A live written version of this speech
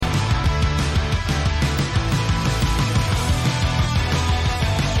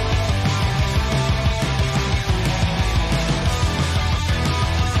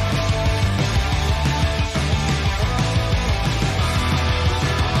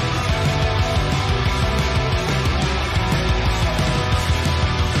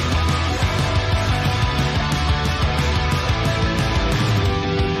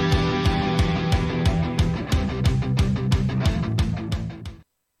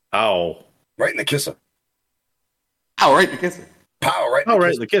Ow. Right in the kisser. Ow, right in the kisser. Pow, right in Pow, the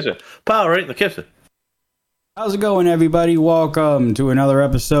right in kisser. the kisser. Pow, right in the kisser. How's it going, everybody? Welcome to another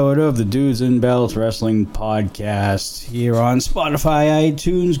episode of the Dudes in Belts Wrestling Podcast here on Spotify,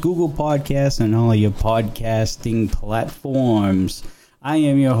 iTunes, Google Podcasts, and all your podcasting platforms. I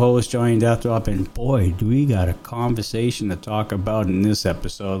am your host, Johnny Deathdrop, and boy, do we got a conversation to talk about in this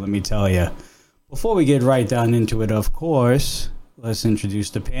episode, let me tell you. Before we get right down into it, of course, let's introduce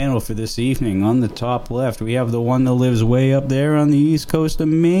the panel for this evening. On the top left, we have the one that lives way up there on the east coast of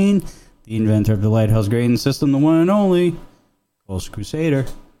Maine, the inventor of the Lighthouse grading system, the one and only Pulse Crusader.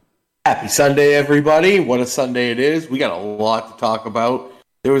 Happy Sunday, everybody. What a Sunday it is. We got a lot to talk about.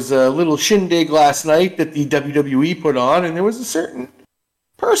 There was a little shindig last night that the WWE put on, and there was a certain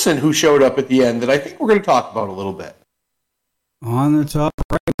person who showed up at the end that I think we're going to talk about a little bit. On the top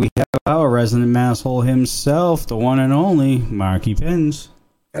right, we have our resident masshole himself, the one and only Marky Pins.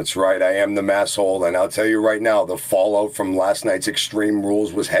 That's right, I am the masshole, and I'll tell you right now, the fallout from last night's Extreme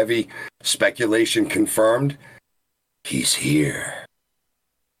Rules was heavy. Speculation confirmed. He's here.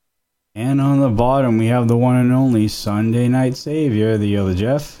 And on the bottom, we have the one and only Sunday Night Savior, the other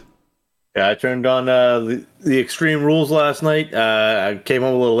Jeff. Yeah, I turned on the Extreme Rules last night. I came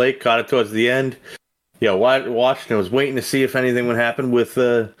home a little late, caught it towards the end. Yeah, watched and I was waiting to see if anything would happen with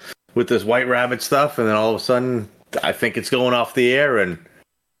this White Rabbit stuff, and then all of a sudden, I think it's going off the air, and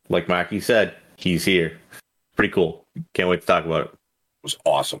like Marky said, he's here. Pretty cool. Can't wait to talk about it. It was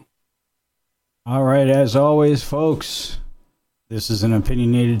awesome. All right, as always, folks, this is an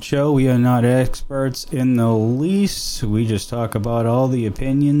opinionated show. We are not experts in the least. We just talk about all the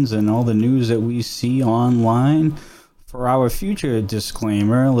opinions and all the news that we see online. For our future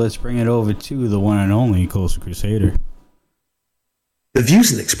disclaimer, let's bring it over to the one and only Coastal Crusader. The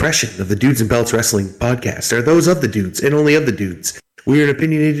views and expression of the Dudes and Belts Wrestling Podcast are those of the dudes and only of the dudes. We are an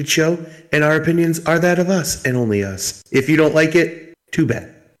opinionated show, and our opinions are that of us and only us. If you don't like it, too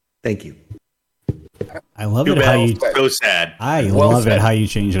bad. Too you. I love Too it bad. how you. So sad. I Well love said. it how you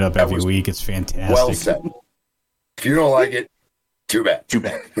change it up That every was week. It's fantastic. Well said. If you don't like it, too bad. Too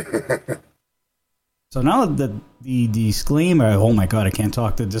bad. So now that the disclaimer, oh my god, I can't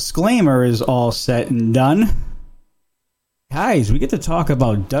talk. The disclaimer is all set and done. Guys, we get to talk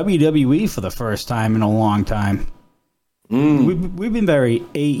about WWE for the first time in a long time. We've been very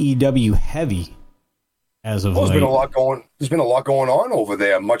AEW heavy as of Well, late. there's been a lot going on over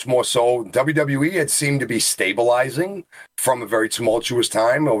there, much more so. WWE had seemed to be stabilizing from a very tumultuous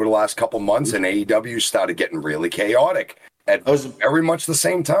time over the last couple months, and AEW started getting really chaotic at very much the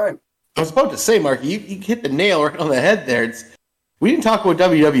same time. I was about to say, Mark, you hit the nail right on the head there. We didn't talk about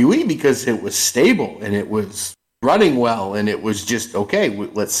WWE because it was stable and it was running well and it was just, okay,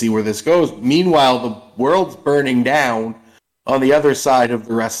 let's see where this goes. Meanwhile, the world's burning down on the other side of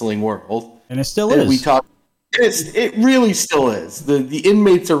the wrestling world. And it still And is. it really still is. The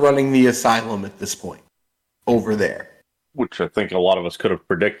inmates are running the asylum at this point over there. Which I think a lot of us could have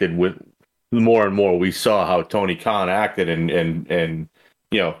predicted with more and more we saw how Tony Khan acted and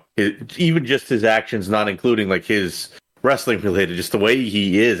you know, even just his actions, not including like his wrestling related, just the way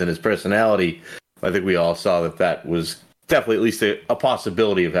he is and his personality. I think we all saw that was definitely at least a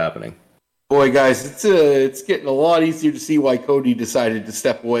possibility of happening. Boy, guys, it's getting a lot easier to see why Cody decided to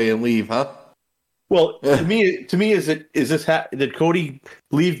step away and leave, huh? Well, to me, did Cody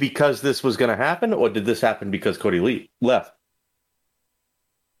leave because this was going to happen, or did this happen because Cody left?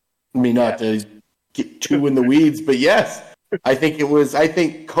 I mean, not to get too in the weeds, but yes, I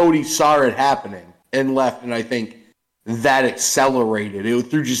think Cody saw it happening and left, and I think that accelerated. It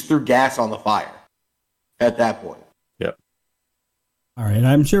threw gas on the fire at that point. Yep. All right,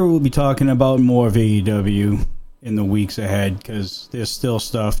 I'm sure we'll be talking about more of AEW in the weeks ahead because there's still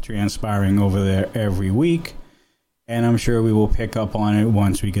stuff transpiring over there every week. And I'm sure we will pick up on it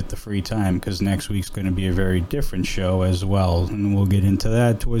once we get the free time because next week's going to be a very different show as well. And we'll get into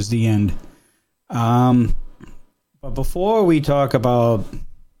that towards the end. But before we talk about,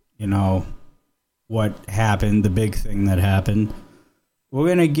 you know, what happened, the big thing that happened, we're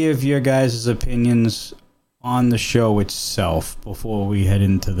going to give your guys' opinions on the show itself before we head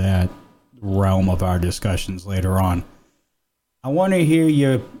into that realm of our discussions later on. I want to hear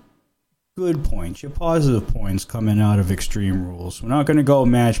your good points, your positive points coming out of Extreme Rules. We're not going to go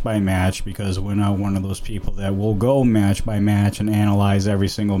match by match because we're not one of those people that will go match by match and analyze every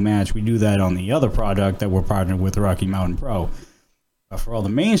single match. We do that on the other product that we're partnered with, Rocky Mountain Pro. But for all the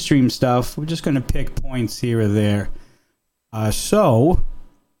mainstream stuff, we're just going to pick points here or there. So,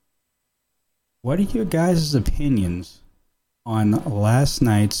 what are your guys' opinions on last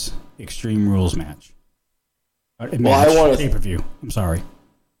night's Extreme Rules match? I want to pay-per-view. I'm sorry.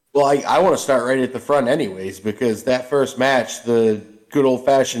 Well, I want to start right at the front anyways, because that first match, the good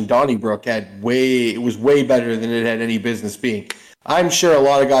old-fashioned Donnybrook it was way better than it had any business being. I'm sure a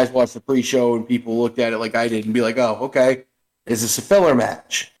lot of guys watched the pre-show and people looked at it like I did and be like, oh, okay, is this a filler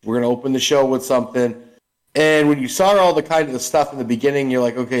match? We're going to open the show with something. And when you saw all the kind of the stuff in the beginning, you're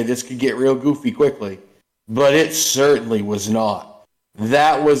like, okay, this could get real goofy quickly. But it certainly was not.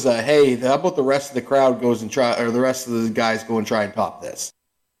 That was a, hey, how about the rest of the crowd goes and try, or the rest of the guys go and try and top this.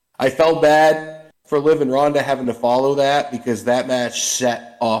 I felt bad for Liv and Ronda having to follow that because that match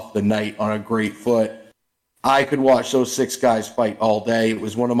set off the night on a great foot. I could watch those 6 guys fight all day. It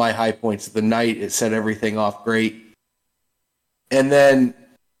was one of my high points of the night. It set everything off great. And then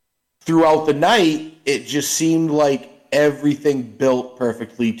throughout the night, it just seemed like everything built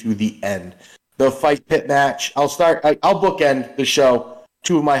perfectly to the end. The fight pit match, I'll bookend the show.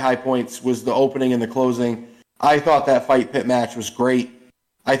 2 of my high points was the opening and the closing. I thought that fight pit match was great.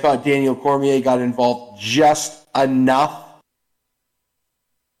 I thought Daniel Cormier got involved just enough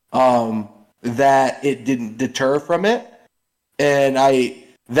that it didn't deter from it. And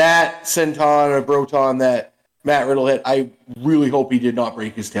that senton or broton that Matt Riddle hit, I really hope he did not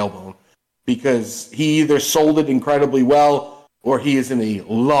break his tailbone, because he either sold it incredibly well or he is in a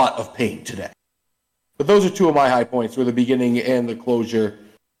lot of pain today. But those are 2 of my high points, were the beginning and the closure.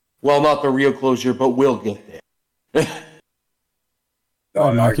 Well, not the real closure, but we'll get there.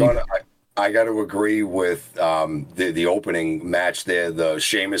 I got to agree with the opening match there, the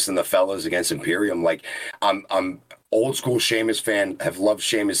Sheamus and the fellas against Imperium. Like, I'm old school Sheamus fan, have loved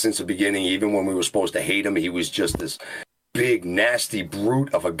Sheamus since the beginning. Even when we were supposed to hate him, he was just this big, nasty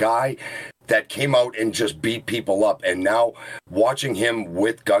brute of a guy that came out and just beat people up. And now watching him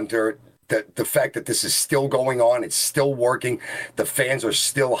with Gunther, the fact that this is still going on, it's still working, the fans are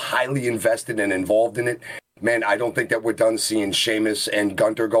still highly invested and involved in it. Man, I don't think that we're done seeing Sheamus and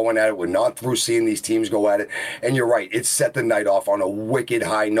Gunther going at it. We're not through seeing these teams go at it. And you're right, it set the night off on a wicked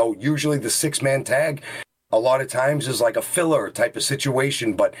high note. Usually the 6-man tag, a lot of times, is like a filler type of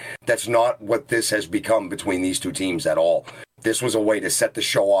situation, but that's not what this has become between these 2 teams at all. This was a way to set the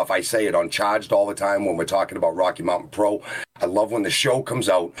show off. I say it on Charged all the time when we're talking about Rocky Mountain Pro. I love when the show comes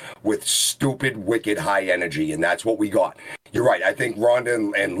out with stupid, wicked high energy, and that's what we got. You're right. I think Ronda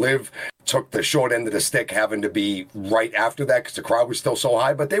and Liv took the short end of the stick, having to be right after that because the crowd was still so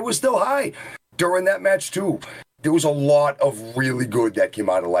high, but they were still high during that match too. There was a lot of really good that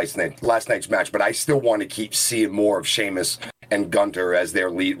came out of last night's match, but I still want to keep seeing more of Sheamus and Gunther as their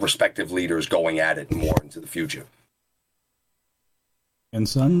respective leaders going at it more into the future. And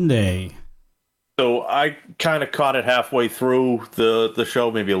Sunday. So I kind of caught it halfway through the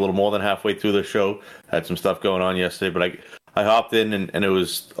show, maybe a little more than halfway through the show. Had some stuff going on yesterday, but I hopped in and it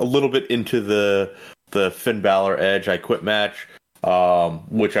was a little bit into the Finn Balor Edge I Quit match,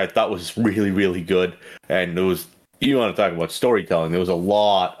 which I thought was really, really good. And it was, you want to talk about storytelling, there was a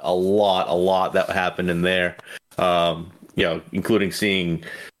lot that happened in there, including seeing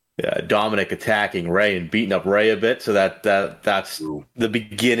Dominic attacking Ray and beating up Ray a bit. So that's the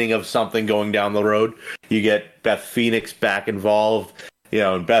beginning of something going down the road. You get Beth Phoenix back involved,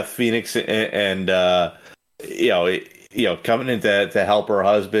 and Beth Phoenix and coming in to help her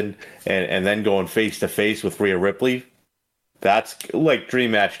husband and then going face to face with Rhea Ripley. That's like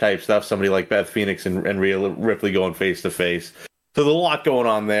dream match type stuff. Somebody like Beth Phoenix and Rhea Ripley going face to face. So there's a lot going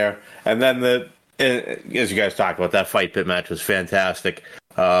on there. And then as you guys talked about, that fight pit match was fantastic.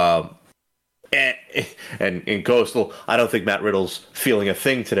 And in Coastal, I don't think Matt Riddle's feeling a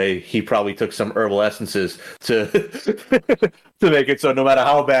thing today. He probably took some herbal essences to make it so no matter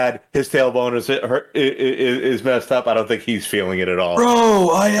how bad his tailbone is messed up, I don't think he's feeling it at all.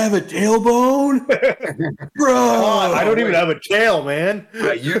 Bro, I have a tailbone? Bro! I don't even have a tail, man.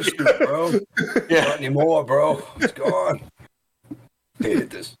 I used to, bro. Yeah. Not anymore, bro. It's gone. Hated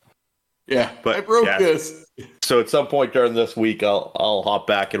this. Yeah, But, I broke yeah. this. So at some point during this week, I'll hop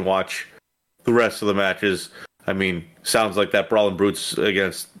back and watch the rest of the matches. I mean, sounds like that Brawling Brutes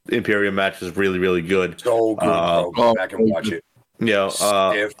against Imperium match is really, really good. So good, bro. Go back and watch it.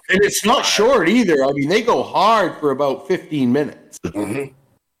 Stiff. And it's not short either. I mean, they go hard for about 15 minutes. Mm-hmm.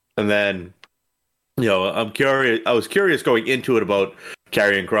 And then, I'm curious. I was curious going into it about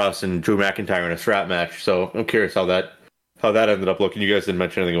Karrion Kross and Drew McIntyre in a strap match. So I'm curious how that ended up looking. You guys didn't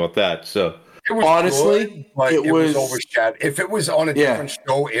mention anything about that. So it was honestly, good, but it was overshadowed. If it was on a different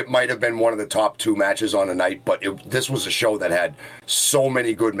show, it might have been one of the top 2 matches on the night. But this was a show that had so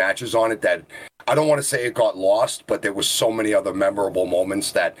many good matches on it that I don't want to say it got lost, but there was so many other memorable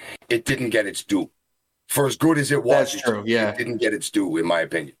moments that it didn't get its due. For as good as it was, That's true. Yeah, it didn't get its due, in my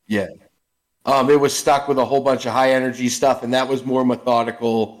opinion. Yeah. It was stuck with a whole bunch of high energy stuff, and that was more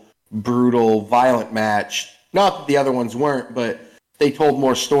methodical brutal, violent match. Not that the other ones weren't, but they told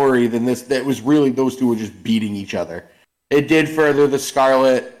more story than this. That was really those two were just beating each other. It did further the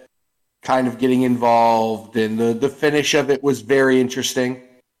Scarlet kind of getting involved, and the finish of it was very interesting,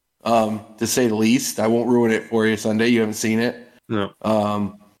 to say the least. I won't ruin it for you, Sunday. You haven't seen it. No.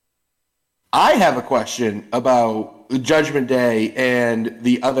 I have a question about Judgment Day and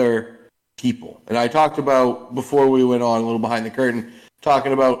the other people. And I talked about, before we went on a little behind the curtain,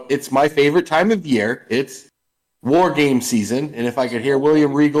 talking about it's my favorite time of year. It's War Game season. And if I could hear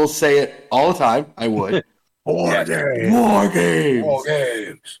William Regal say it all the time, I would. War Games. War Games. War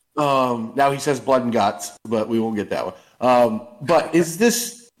Games. Now he says blood and guts, but we won't get that one. But is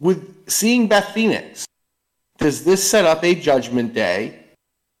this, with seeing Beth Phoenix, does this set up a Judgment Day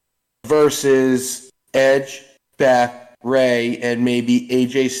versus Edge, Beth, Ray, and maybe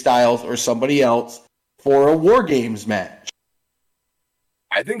AJ Styles or somebody else for a War Games match?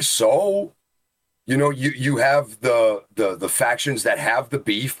 I think so. You know, you have the factions that have the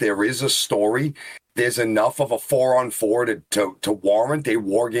beef. There is a story. There's enough of a 4-on-4 to warrant a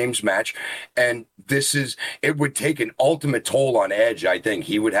War Games match. And it would take an ultimate toll on Edge, I think.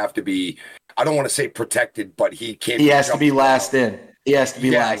 He would have to be, I don't want to say protected, but he can't. He has to be last in. He has to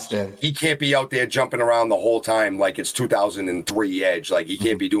be last in. He can't be out there jumping around the whole time like it's 2003 Edge. Like, he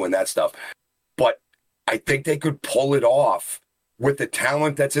can't be doing that stuff. But I think they could pull it off. With the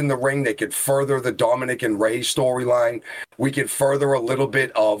talent that's in the ring, they could further the Dominic and Ray storyline. We could further a little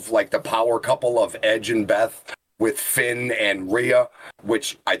bit of like the power couple of Edge and Beth with Finn and Rhea,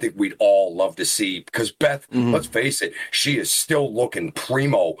 which I think we'd all love to see. Because Beth, let's face it, she is still looking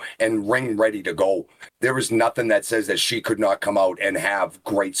primo and ring ready to go. There is nothing that says that she could not come out and have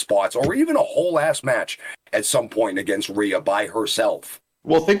great spots or even a whole ass match at some point against Rhea by herself.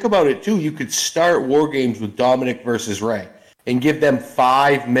 Well, think about it too. You could start War Games with Dominic versus Ray and give them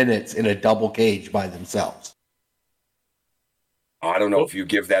 5 minutes in a double cage by themselves. I don't know if you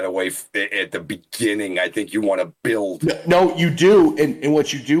give that away at the beginning. I think you want to build. No, you do. And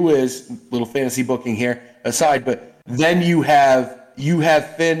what you do is, little fantasy booking here aside, but then you have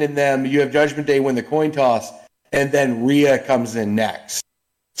Finn and them, you have Judgment Day win the coin toss, and then Rhea comes in next.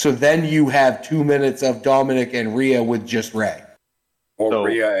 So then you have 2 minutes of Dominic and Rhea with just Ray. Or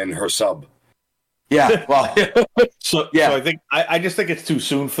Rhea and her sub. Yeah, well, So I just think it's too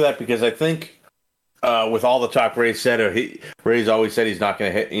soon for that, because I think with all the talk Ray said, Ray's always said he's not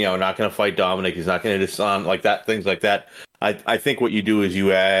going to hit, not going to fight Dominic, he's not going to hit his son, like that, things like that. I think what you do is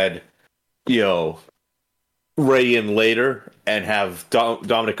you add, Ray in later and have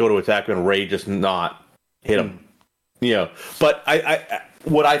Dominic go to attack and Ray just not hit him. But I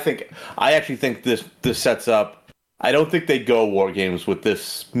actually think this sets up. I don't think they go War Games with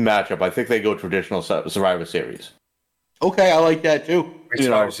this matchup. I think they go traditional Survivor Series. Okay, I like that too.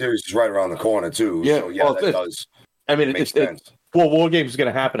 Survivor Series is right around the corner too. Yeah, so that does. I mean, make sense. War Games is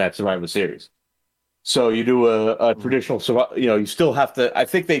going to happen at Survivor Series. So you do a traditional, you still have to. I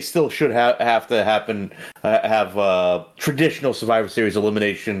think they still should have to happen. Have traditional Survivor Series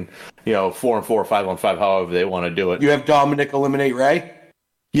elimination. 4-on-4, 5-on-5, however they want to do it. You have Dominic eliminate Ray.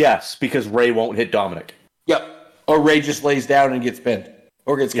 Yes, because Ray won't hit Dominic. Yep. Or Ray just lays down and gets pinned.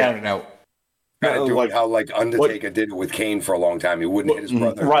 Or gets counted out. Kind of do how Undertaker did it with Kane for a long time. He wouldn't hit his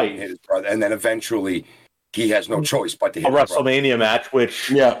brother. Right. Hit his brother. And then eventually he has no choice but to hit a WrestleMania match,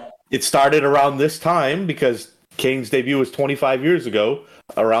 which it started around this time because Kane's debut was 25 years ago,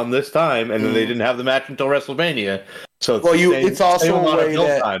 around this time, and then they didn't have the match until WrestleMania. So it's also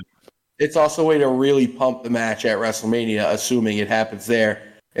a way to really pump the match at WrestleMania, assuming it happens there.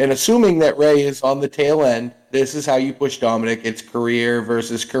 And assuming that Ray is on the tail end, this is how you push Dominic. It's career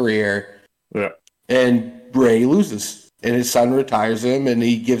versus career. Yeah. And Ray loses. And his son retires him, and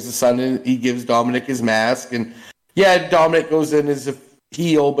he gives Dominic his mask. And Dominic goes in as a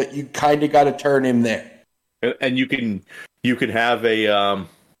heel, but you kind of got to turn him there. And you could have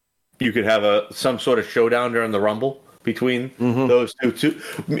some sort of showdown during the Rumble between those two.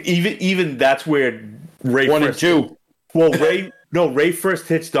 Even that's where Ray 1 and 2. Well, Ray first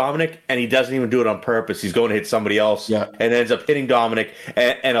hits Dominic, and he doesn't even do it on purpose. He's going to hit somebody else, and ends up hitting Dominic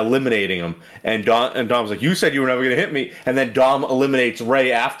and eliminating him. And Dom's like, "You said you were never going to hit me," and then Dom eliminates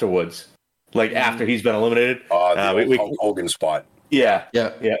Ray afterwards, after he's been eliminated. The Hulk Hogan spot. Yeah.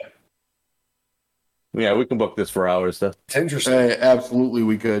 We can book this for hours, though. It's interesting. Absolutely,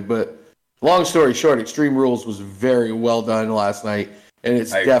 we could. But long story short, Extreme Rules was very well done last night. And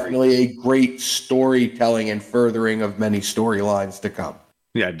it's definitely a great storytelling and furthering of many storylines to come.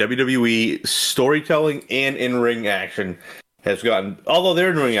 Yeah, WWE storytelling and in-ring action has gotten, although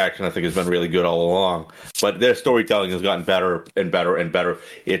their ring action I think has been really good all along, but their storytelling has gotten better and better and better.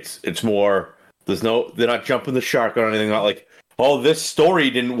 It's more, they're not jumping the shark or anything. Not like, oh, this story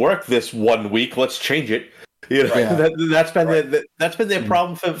didn't work this 1 week, let's change it. You know, that's been their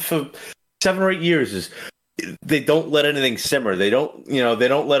problem for 7 or 8 years. Is they don't let anything simmer. They don't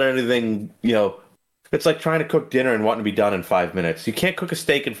let anything. It's like trying to cook dinner and wanting to be done in 5 minutes. You can't cook a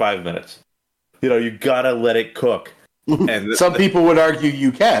steak in 5 minutes. You gotta let it cook. And some people would argue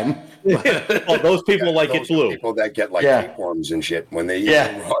you can. Well, those people like it blue. People that get like tapeworms and shit when they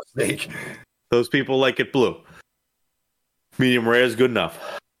eat raw steak. Those people like it blue. Medium rare is good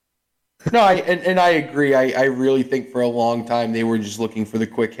enough. No, I agree. I really think for a long time they were just looking for the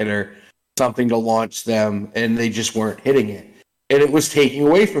quick hitter, something to launch them, and they just weren't hitting it. And it was taking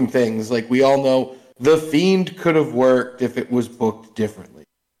away from things. Like we all know, The Fiend could have worked if it was booked differently.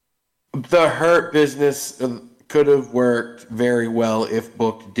 The Hurt Business could have worked very well if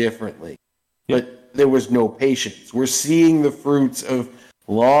booked differently. But there was no patience. We're seeing the fruits of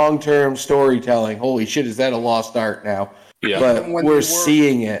long-term storytelling. Holy shit, is that a lost art now? Yeah. But we're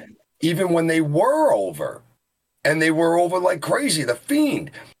seeing it. Even when they were over, and they were over like crazy, The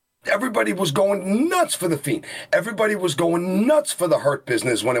Fiend, everybody was going nuts for The Fiend. Everybody was going nuts for the Hurt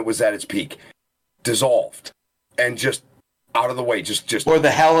Business when it was at its peak. Dissolved. And just out of the way. Just or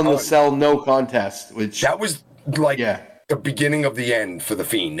the Hell in the Cell no contest. Which that was like the beginning of the end for The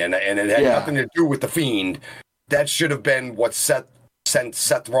Fiend. And it had nothing to do with The Fiend. That should have been what sent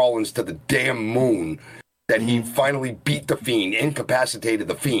Seth Rollins to the damn moon. That he finally beat The Fiend, incapacitated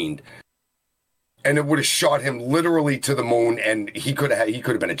The Fiend, and it would have shot him literally to the moon, and he could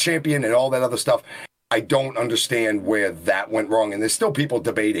have been a champion and all that other stuff. I don't understand where that went wrong, and there's still people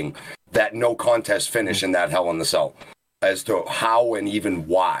debating that no contest finish in that Hell in the Cell as to how and even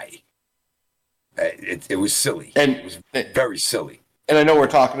why. It was silly. And it was very silly. And I know we're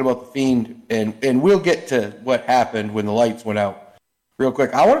talking about The Fiend, and we'll get to what happened when the lights went out real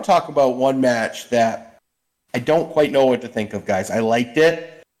quick. I want to talk about one match that I don't quite know what to think of, guys. I liked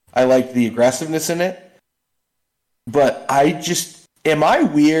it. I liked the aggressiveness in it. But am I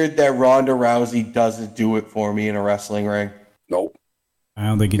weird that Ronda Rousey doesn't do it for me in a wrestling ring? Nope. I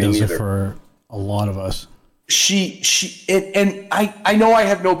don't think he does it for a lot of us. And I know I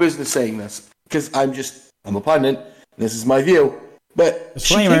have no business saying this because I'm a pundit. This is my view. But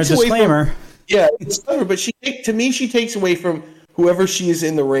disclaimer. Disclaimer. But she takes away from whoever she is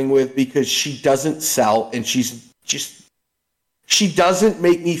in the ring with because she doesn't sell and she doesn't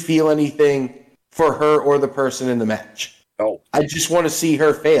make me feel anything for her or the person in the match. No. I just want to see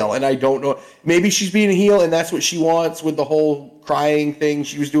her fail, and I don't know. Maybe she's being a heel and that's what she wants with the whole crying thing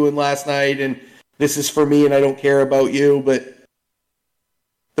she was doing last night and this is for me and I don't care about you. But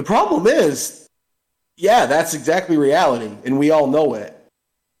the problem is, that's exactly reality and we all know it.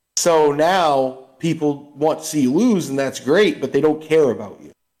 So now people want to see you lose, and that's great, but they don't care about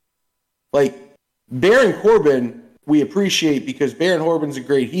you. Like, Baron Corbin, we appreciate because Baron Corbin's a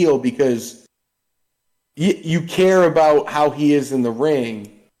great heel because you care about how he is in the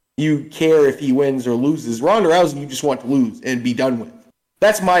ring. You care if he wins or loses. Ronda Rousey, you just want to lose and be done with.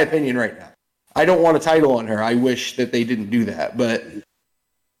 That's my opinion right now. I don't want a title on her. I wish that they didn't do that. But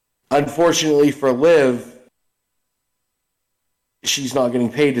unfortunately for Liv, she's not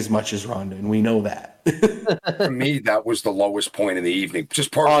getting paid as much as Ronda, and we know that. For me, that was the lowest point in the evening.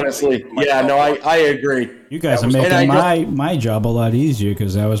 Just personally. Honestly, I agree. You guys are making my job a lot easier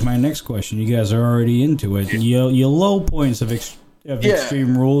because that was my next question. You guys are already into it. Your low points of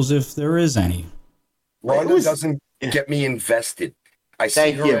Extreme Rules, if there is any. Ronda doesn't get me invested. I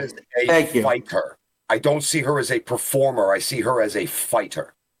see her as a fighter. I don't see her as a performer. I see her as a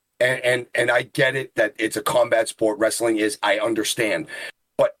fighter. And I get it that it's a combat sport. Wrestling is. I understand.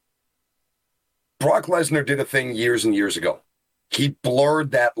 But Brock Lesnar did a thing years and years ago. He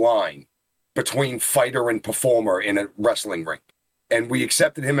blurred that line between fighter and performer in a wrestling ring. And we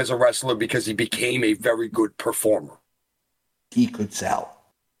accepted him as a wrestler because he became a very good performer. He could sell.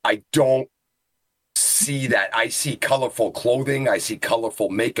 I don't see that. I see colorful clothing. I see colorful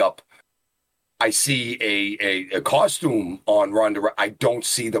makeup. I see a costume on Ronda. I don't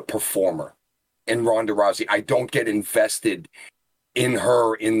see the performer in Ronda Rousey. I don't get invested in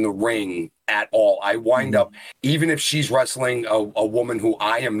her in the ring at all. I wind up, even if she's wrestling a woman who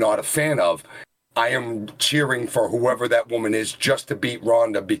I am not a fan of, I am cheering for whoever that woman is just to beat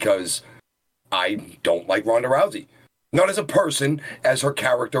Ronda because I don't like Ronda Rousey. Not as a person, as her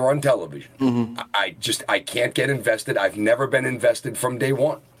character on television. Mm-hmm. I can't get invested. I've never been invested from day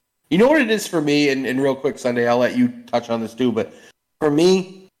one. You know what it is for me, and real quick, Sunday, I'll let you touch on this too, but for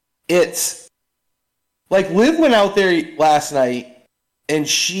me, it's Like, Liv went out there last night, and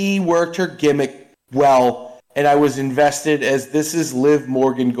she worked her gimmick well, and I was invested as this is Liv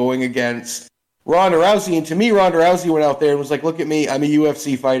Morgan going against Ronda Rousey. And to me, Ronda Rousey went out there and was like, look at me, I'm a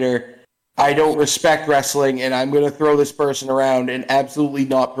UFC fighter. I don't respect wrestling, and I'm going to throw this person around and absolutely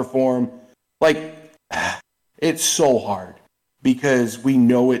not perform. Like, it's so hard because we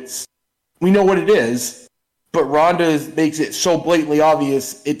know what it is, but Ronda makes it so blatantly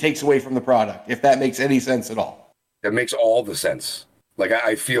obvious it takes away from the product, if that makes any sense at all. It makes all the sense. Like,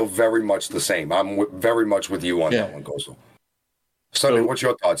 I feel very much the same. I'm very much with you on that one, Gozo. Sonny, what's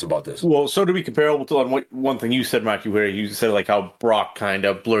your thoughts about this? Well, so to be comparable to one thing you said, Mikey, where you said like how Brock kind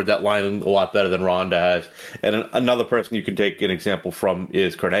of blurred that line a lot better than Ronda has. And another person you can take an example from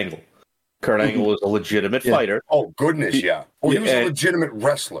is Kurt Angle. Kurt Angle is a legitimate fighter. Oh, goodness, yeah. Oh, he was a legitimate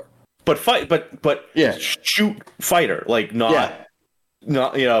wrestler. But shoot fighter, like not Ask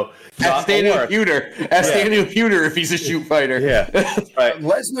Daniel Puder if he's a shoot fighter. Yeah, right.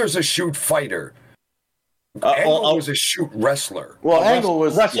 Lesnar's a shoot fighter. Angle was a shoot wrestler. Well, Angle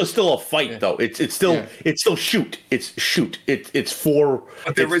was wrestler's still a fight though. It's still shoot. It's shoot. It's for.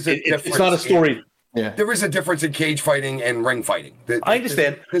 But there is a difference. It's not a story. There is a difference in cage fighting and ring fighting. I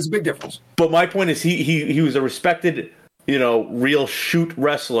understand. There's a big difference. But my point is, he was a respected, real shoot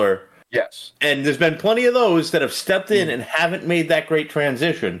wrestler. Yes. And there's been plenty of those that have stepped in and haven't made that great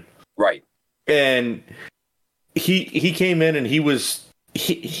transition. Right. And he came in and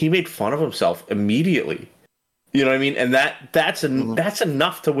he made fun of himself immediately. You know what I mean? And that's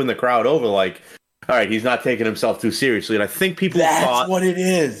enough to win the crowd over. Like, all right, he's not taking himself too seriously. And I think people thought what it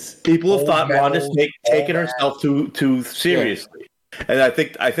is. People have thought Ronda's taking herself too seriously. Yeah. And I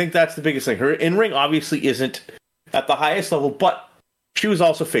think that's the biggest thing. Her in-ring obviously isn't at the highest level, but she was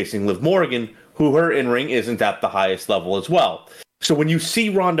also facing Liv Morgan, who her in-ring isn't at the highest level as well. So when you see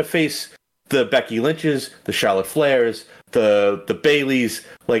Ronda face the Becky Lynches, the Charlotte Flairs, the Baileys,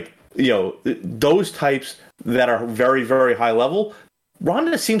 like, those types that are very, very high level,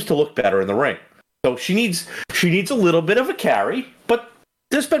 Ronda seems to look better in the ring. So she needs a little bit of a carry, but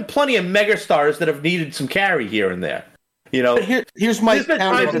there's been plenty of megastars that have needed some carry here and there. But here's my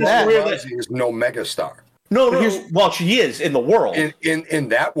counter to that. There's no megastar. No. Well, she is in the world. In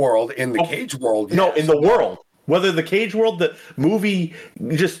that world, in the cage world. Yes. No, in the world. Whether the cage world, the movie,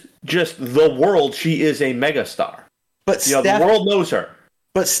 just the world, she is a megastar. But the world knows her.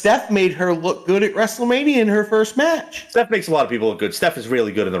 But Steph made her look good at WrestleMania in her first match. Steph makes a lot of people look good. Steph is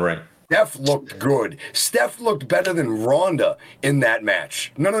really good in the ring. Steph looked good. Steph looked better than Ronda in that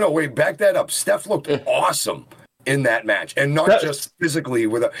match. No, wait, back that up. Steph looked awesome in that match, and not just physically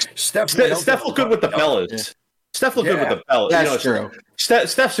with a Steph looked good with the fellas. Yeah. Steph looked good with the fellas. That's true.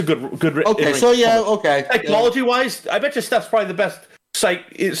 Steph's a good. Okay, so okay. Psychology wise, I bet you Steph's probably the best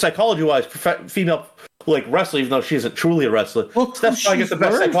psychology wise female wrestler, even though she isn't truly a wrestler. Well, Steph's probably gets the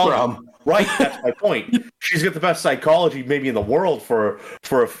best psychology. Right, that's my point. She's got the best psychology maybe in the world for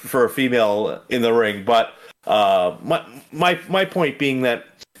a female in the ring. But my point being that,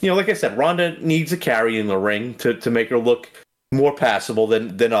 like I said, Ronda needs a carry in the ring to make her look more passable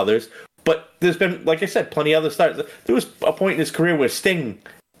than others. But there's been, like I said, plenty of other stars. There was a point in his career where Sting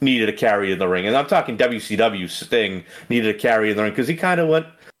needed a carry in the ring. And I'm talking WCW. Sting needed a carry in the ring because he kind of went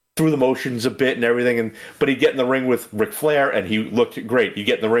through the motions a bit and everything. But he'd get in the ring with Ric Flair and he looked great. You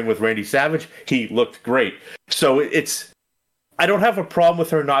get in the ring with Randy Savage, he looked great. So I don't have a problem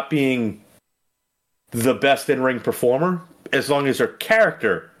with her not being the best in-ring performer as long as her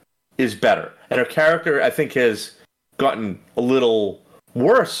character is better. And her character, I think, has gotten a little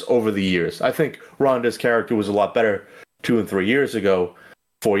worse over the years. I think Ronda's character was a lot better 2 and 3 years ago,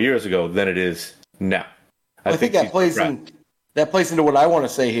 4 years ago than it is now. I think that plays into what I want to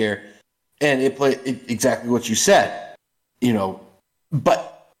say here, and it exactly what you said.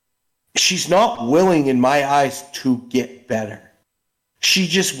 But she's not willing, in my eyes, to get better. She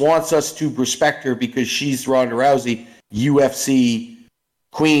just wants us to respect her because she's Ronda Rousey, UFC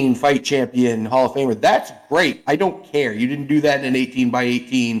Queen, fight champion, Hall of Famer. That's great. I don't care. You didn't do that in an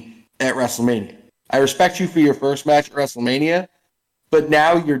 18x18 at WrestleMania. I respect you for your first match at WrestleMania, but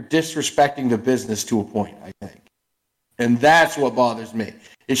now you're disrespecting the business to a point, I think. And that's what bothers me,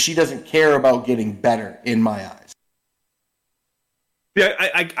 is she doesn't care about getting better in my eyes. Yeah,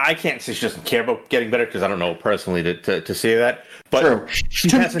 I can't say she doesn't care about getting better because I don't know personally to say that. But true.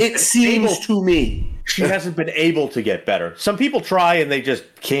 It seems to me she hasn't been able to get better. Some people try and they just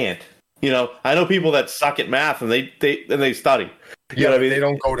can't. I know people that suck at math and they study. You know what I mean? They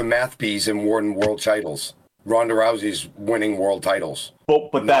don't go to math bees and win world titles. Ronda Rousey's winning world titles.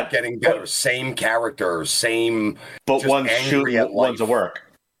 But not that getting better. Same character, same. But one's shoot, one's a work.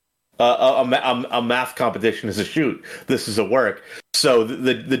 a math competition is a shoot. This is a work. So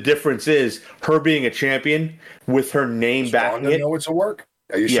the difference is her being a champion with her name Does backing Ronda it. know it's a work?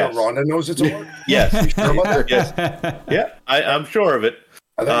 Are you Yes. sure Ronda knows it's a work? Yes. You sure about that? Yes. Yeah, I'm sure of it.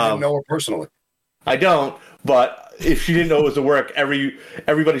 I thought you didn't know her personally. I don't, but if she didn't know it was a work,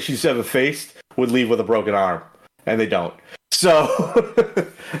 everybody she's ever faced would leave with a broken arm, and they don't. So,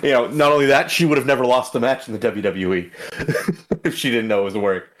 not only that, she would have never lost the match in the WWE if she didn't know it was a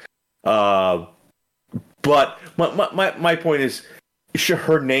work. But my point is,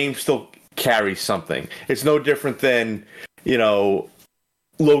 her name still carries something. It's no different than,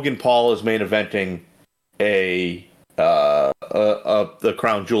 Logan Paul is main eventing the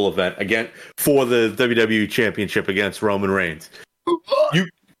Crown Jewel event again for the WWE Championship against Roman Reigns.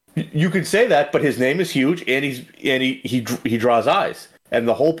 You could say that, but his name is huge, and he draws eyes, and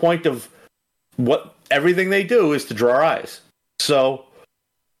the whole point of everything they do is to draw eyes. So,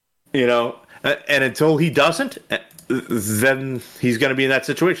 and until he doesn't, then he's going to be in that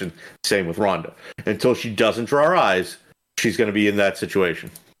situation. Same with Ronda. Until she doesn't draw her eyes, she's going to be in that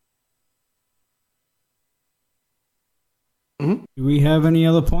situation. Do we have any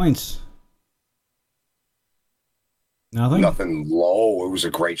other points? Nothing? Nothing low. It was a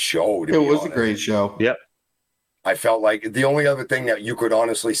great show. It was a great show. Yep. I felt like the only other thing that you could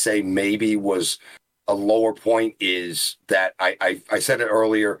honestly say maybe was a lower point is that I said it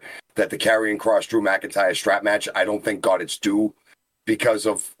earlier that the Karrion Kross Drew McIntyre strap match, I don't think got its due because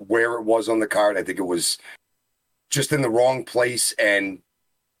of where it was on the card. I think it was just in the wrong place, and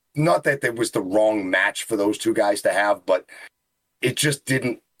not that there was the wrong match for those two guys to have, but it just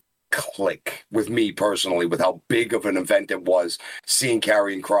didn't click with me personally with how big of an event it was seeing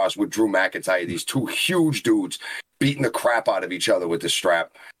Karrion Kross with Drew McIntyre, these two huge dudes beating the crap out of each other with the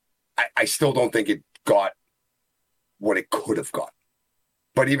strap. I still don't think it got what it could have got.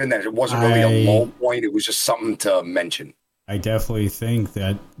 But even then, it wasn't really a low point. It was just something to mention. I definitely think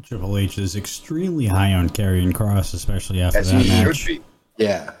that Triple H is extremely high on Karrion Kross, especially after As that he match. should be.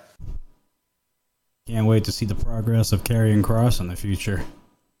 Yeah. Can't wait to see the progress of Karrion Kross in the future.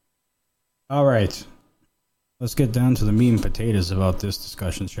 All right. Let's get down to the meat and potatoes about this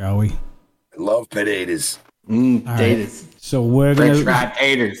discussion, shall we? I love potatoes. All right. Taters. So we're French gonna fried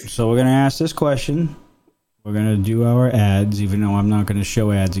taters. So we're gonna ask this question. We're gonna do our ads, even though I'm not gonna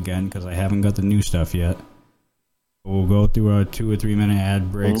show ads again because I haven't got the new stuff yet. We'll go through our 2 or 3 minute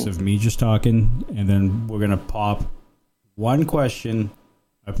ad breaks of me just talking, and then we're gonna pop one question,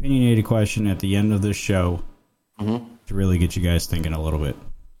 opinionated question at the end of the show to really get you guys thinking a little bit.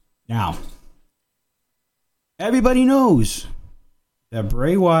 Now, everybody knows that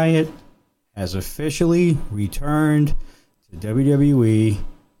Bray Wyatt has officially returned to WWE.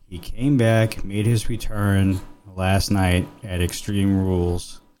 He came back, made his return last night at Extreme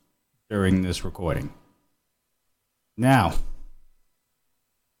Rules during this recording. Now,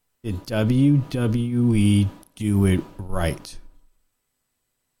 did WWE do it right?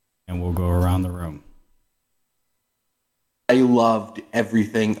 And we'll go around the room. I loved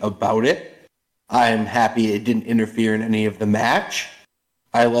everything about it. I'm happy it didn't interfere in any of the match.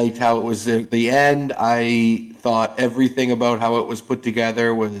 I liked how it was at the end. I thought everything about how it was put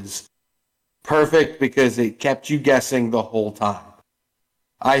together was perfect because it kept you guessing the whole time.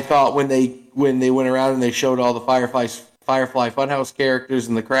 I thought when they went around and they showed all the Firefly Funhouse characters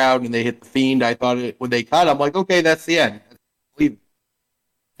in the crowd and they hit the Fiend, I thought when they cut, I'm like, okay, that's the end.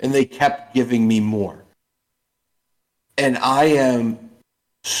 And they kept giving me more. And I am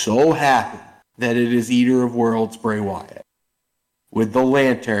so happy that it is Eater of Worlds Bray Wyatt with the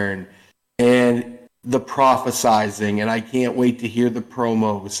lantern and the prophesizing, and I can't wait to hear the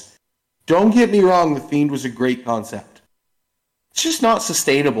promos. Don't get me wrong, The Fiend was a great concept. It's just not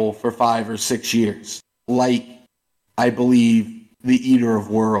sustainable for 5 or 6 years, like I believe the Eater of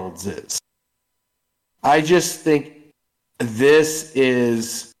Worlds is. I just think this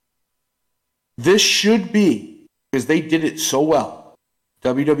should be, because they did it so well.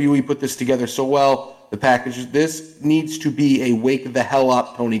 WWE put this together so well. The package, this needs to be a wake the hell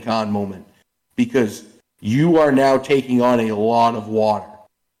up Tony Khan moment, because you are now taking on a lot of water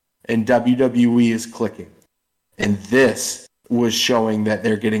and WWE is clicking. And this was showing that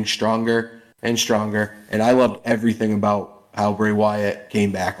they're getting stronger and stronger. And I loved everything about how Bray Wyatt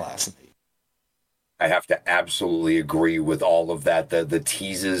came back last night. I have to absolutely agree with all of that, the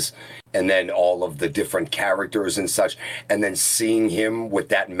teases and then all of the different characters and such, and then seeing him with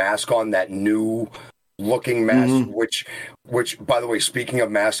that mask on, that new looking mask, which by the way, speaking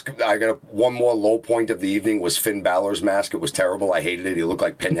of mask, I got one more low point of the evening was Finn Balor's mask. It was terrible. I hated it. He looked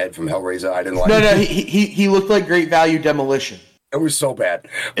like Pinhead from Hellraiser. I didn't like it. No, he looked like Great Value Demolition. It was so bad.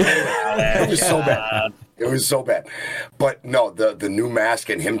 It was so bad. It was so bad. But no, the new mask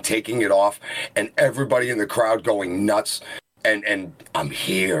and him taking it off and everybody in the crowd going nuts and I'm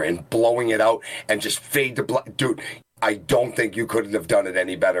here and blowing it out and just fade to black. Dude, I don't think you couldn't have done it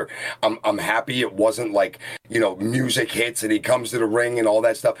any better. I'm happy it wasn't like, music hits and he comes to the ring and all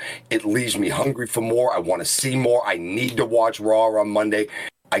that stuff. It leaves me hungry for more. I want to see more. I need to watch Raw on Monday.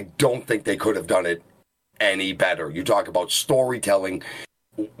 I don't think they could have done it any better. You talk about storytelling.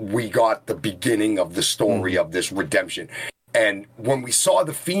 We got the beginning of the story of this redemption. And when we saw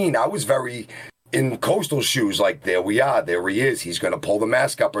The Fiend, I was very in Coastal shoes, like, there we are, there he is. He's going to pull the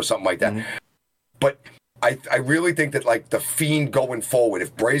mask up or something like that. But I really think that, like, The Fiend going forward,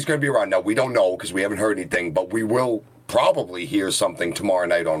 if Bray's going to be around, now we don't know because we haven't heard anything, but we will probably hear something tomorrow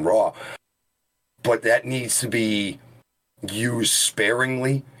night on Raw. But that needs to be used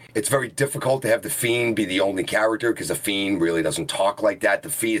sparingly. It's very difficult to have The Fiend be the only character because The Fiend really doesn't talk like that. The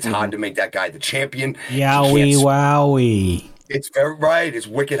Fiend, it's hard to make that guy the champion. Yowie wowie. It's very right. It's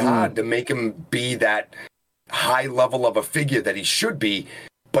wicked hard to make him be that high level of a figure that he should be,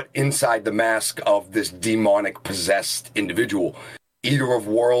 but inside the mask of this demonic possessed individual. Eater of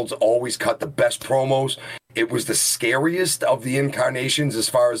Worlds always cut the best promos. It was the scariest of the incarnations as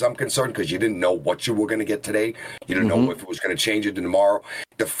far as I'm concerned because you didn't know what you were going to get today. You didn't know if it was going to change into tomorrow.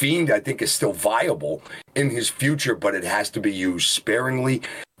 The Fiend, I think, is still viable in his future, but it has to be used sparingly.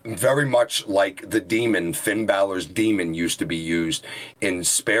 Very much like the demon, Finn Balor's demon used to be used in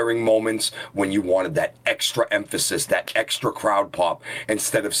sparing moments when you wanted that extra emphasis, that extra crowd pop.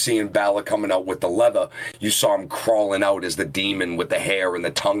 Instead of seeing Balor coming out with the leather, you saw him crawling out as the demon with the hair and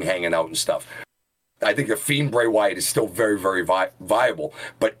the tongue hanging out and stuff. I think the Fiend Bray Wyatt is still very, very viable,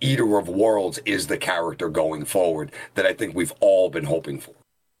 but Eater of Worlds is the character going forward that I think we've all been hoping for.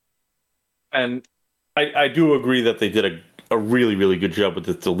 And I do agree that they did a really, really good job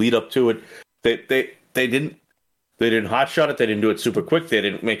with the lead up to it. They didn't hotshot it. They didn't do it super quick. They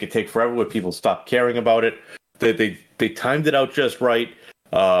didn't make it take forever where people stopped caring about it. They timed it out just right.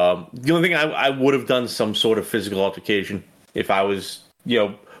 The only thing I would have done some sort of physical altercation if I was,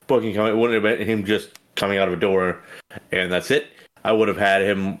 booking him. It wouldn't have been him just coming out of a door and that's it. I would have had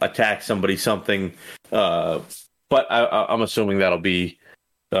him attack somebody, something. But I'm assuming that'll be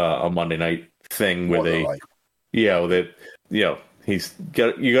a Monday night thing where he's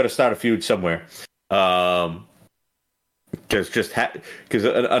got you got to start a feud somewhere. Because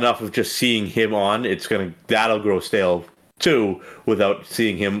enough of just seeing him on, that'll grow stale too. Without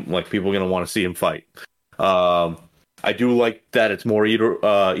seeing him, like, people are gonna want to see him fight. I do like that it's more Eater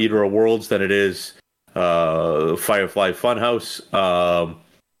of Worlds than it is Firefly Funhouse.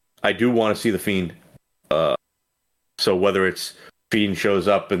 I do want to see the Fiend. So whether it's Fiend shows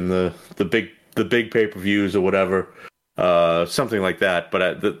up in the big pay-per-views or whatever, something like that.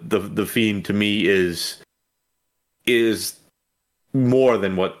 But the Fiend to me is more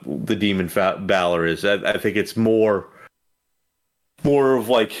than what the Demon Balor is. I think it's more of,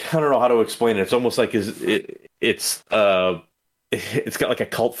 like, I don't know how to explain it. It's almost like it's got like a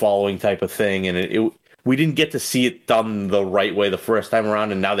cult following type of thing, and we didn't get to see it done the right way the first time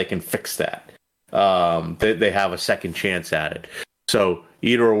around, and now they can fix that. They have a second chance at it. So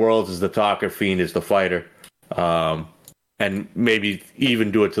Eater of Worlds is the talker, Fiend is the fighter, and maybe even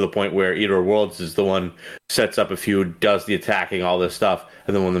do it to the point where Eater of Worlds is the one sets up a feud, does the attacking, all this stuff,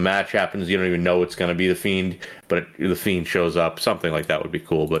 and then when the match happens, you don't even know it's going to be the Fiend, but the Fiend shows up. Something like that would be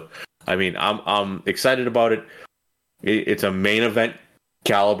cool. But I mean, I'm excited about it. It's a main event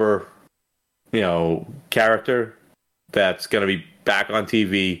caliber, character that's going to be back on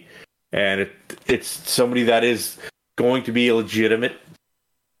TV, and it's somebody that is going to be a legitimate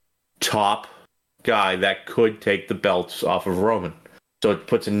top guy that could take the belts off of Roman. So it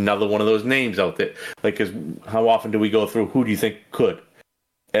puts another one of those names out there. Like, because how often do we go through who do you think could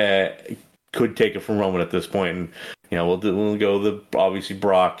take it from Roman at this point? And we'll go obviously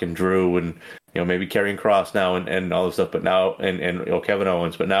Brock and Drew and maybe Karrion Kross now and all this stuff, but now and Kevin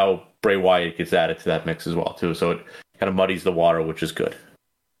Owens, but now Bray Wyatt gets added to that mix as well too. So it kind of muddies the water, which is good.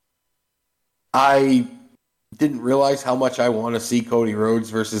 I didn't realize how much I want to see Cody Rhodes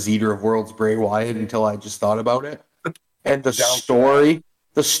versus Eater of Worlds Bray Wyatt until I just thought about it. And the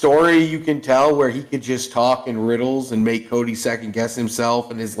story you can tell where he could just talk in riddles and make Cody second guess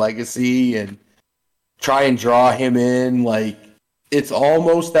himself and his legacy and try and draw him in. Like, it's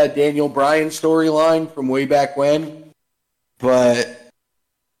almost that Daniel Bryan storyline from way back when, but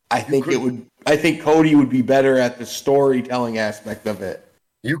I think Cody would be better at the storytelling aspect of it.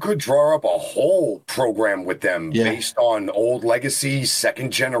 You could draw up a whole program with them based on old legacy,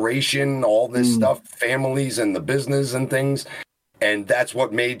 second generation, all this stuff, families and the business and things. And that's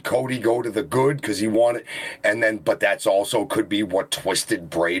what made Cody go to the good because he wanted, but that's also could be what twisted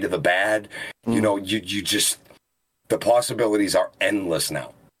Bray to the bad. You know, you just, the possibilities are endless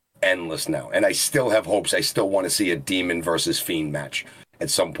now. And I still have hopes. I still want to see a Demon versus Fiend match at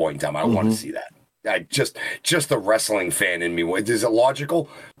some point in time. I want to see that. I just the wrestling fan in me. Is it logical?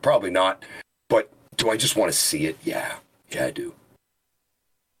 Probably not. But do I just want to see it? Yeah, I do.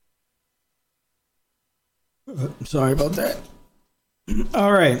 Sorry about that.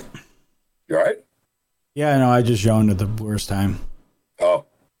 All right. You all right? Yeah, no, I just yawned at the worst time. Oh.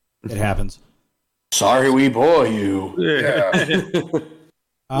 It happens. Sorry we bore you. Yeah.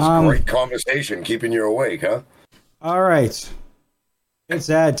 Great conversation, keeping you awake, huh? All right. It's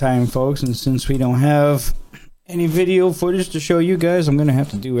ad time, folks, and since we don't have any video footage to show you guys, I'm going to have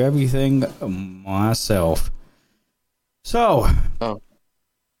to do everything myself. So,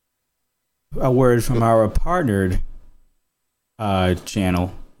 a word from our partnered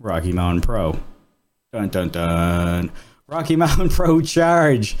channel, Rocky Mountain Pro. Dun dun dun. Rocky Mountain Pro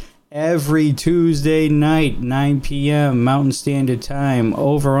Charge every Tuesday night, 9 p.m. Mountain Standard Time,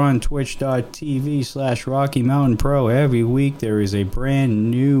 over on twitch.tv/Rocky Mountain Pro. Every week there is a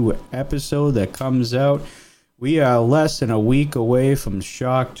brand new episode that comes out. We are less than a week away from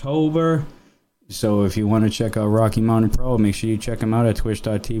Shocktober. So if you want to check out Rocky Mountain Pro, make sure you check them out at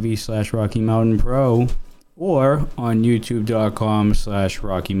twitch.tv/Rocky Mountain Pro or on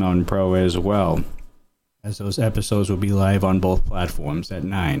youtube.com/Rocky Mountain Pro as well, as those episodes will be live on both platforms at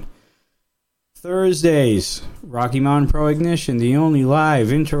 9. Thursdays, Rocky Mountain Pro Ignition, the only live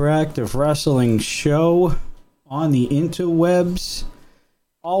interactive wrestling show on the interwebs.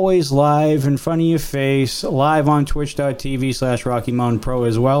 Always live in front of your face, live on twitch.tv/Rocky Mountain Pro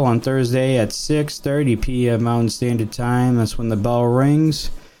as well on Thursday at 6:30 p.m. Mountain Standard Time. That's when the bell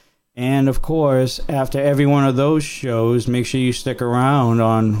rings. And of course, after every one of those shows, make sure you stick around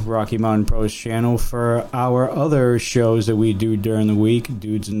on Rocky Mountain Pro's channel for our other shows that we do during the week.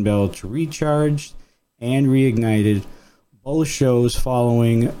 Dudes and Belts Recharged and Reignited. Both shows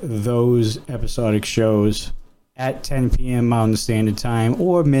following those episodic shows at 10 p.m. Mountain Standard Time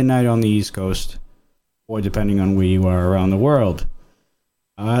or midnight on the East Coast, or depending on where you are around the world.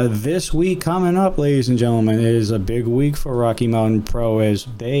 This week coming up, ladies and gentlemen, is a big week for Rocky Mountain Pro as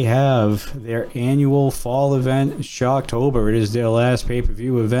they have their annual fall event, Shocktober. It is their last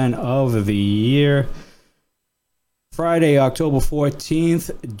pay-per-view event of the year. Friday, October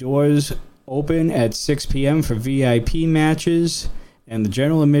 14th, doors open at 6 p.m. for VIP matches, and the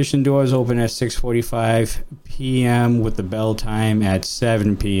general admission doors open at 6:45 p.m. with the bell time at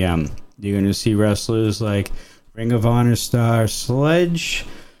 7 p.m. You're going to see wrestlers like Ring of Honor star Sledge,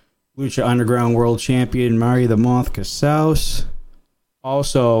 Lucha Underground World Champion Mari the Moth Casaus.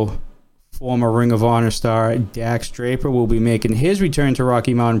 Also, former Ring of Honor star Dax Draper will be making his return to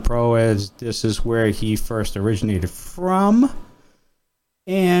Rocky Mountain Pro, as this is where he first originated from.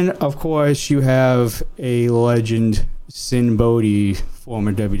 And, of course, you have a legend, Sin Bodhi,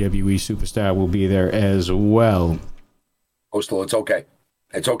 former WWE superstar, will be there as well. Postal, it's okay.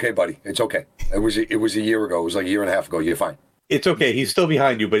 It's okay, buddy. It's okay. It was a year ago. It was like a year and a half ago. You're fine. It's okay. He's still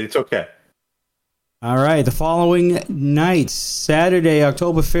behind you, but it's okay. All right. The following night, Saturday,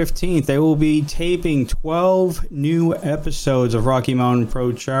 October 15th, they will be taping 12 new episodes of Rocky Mountain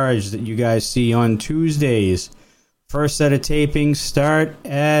Pro Charge that you guys see on Tuesdays. First set of tapings start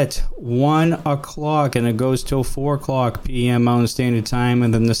at 1 o'clock, and it goes till 4 o'clock p.m. Mountain Standard Time.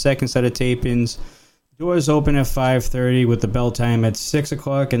 And then the second set of tapings, doors open at 5:30 with the bell time at 6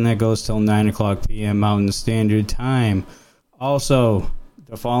 o'clock, and that goes till 9 o'clock p.m. Mountain Standard Time. Also,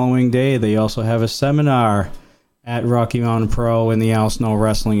 the following day, they also have a seminar at Rocky Mountain Pro in the Al Snow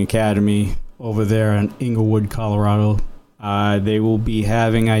Wrestling Academy over there in Inglewood, Colorado. They will be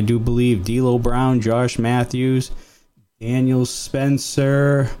having, I do believe, D'Lo Brown, Josh Matthews, Daniel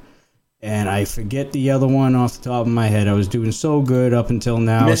Spencer, and I forget the other one off the top of my head. I was doing so good up until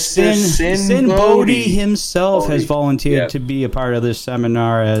now. Mr. Sin Bodhi himself has volunteered to be a part of this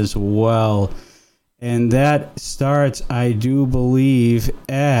seminar as well. And that starts, I do believe,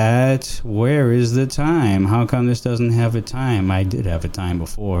 at... Where is the time? How come this doesn't have a time? I did have a time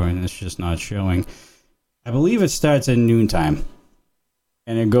before, and it's just not showing. I believe it starts at noontime.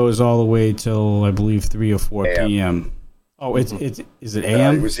 And it goes all the way till, I believe, 3 or 4 p.m. Oh, is it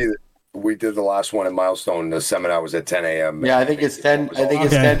a.m.? We did the last one at Milestone. The seminar was at 10 a.m. Yeah, I think it's 10. I think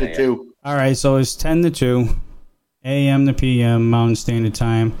it's 10 to 2. All right, so it's 10 to 2, a.m. to p.m. Mountain Standard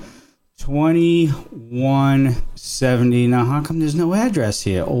Time. 2170. Now, how come there's no address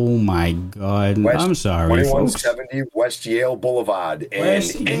here? Oh my God! I'm sorry, 2170 folks. West Yale Boulevard in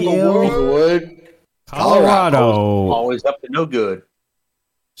West Inglewood, Colorado. Always up to no good.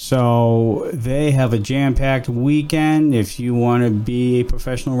 So they have a jam-packed weekend. If you want to be a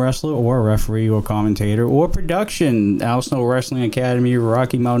professional wrestler or a referee or commentator or production, Al Snow Wrestling Academy,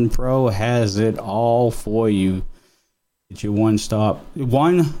 Rocky Mountain Pro has it all for you. It's your one-stop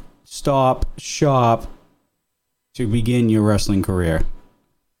shop to begin your wrestling career.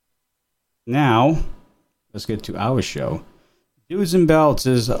 Now, let's get to our show. Dudes and Belts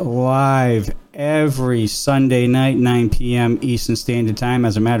is live every Sunday night, 9 p.m. Eastern Standard Time.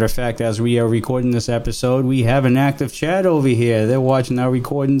 As a matter of fact, as we are recording this episode, we have an active chat over here. They're watching our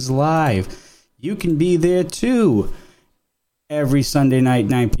recordings live. You can be there too. Every Sunday night,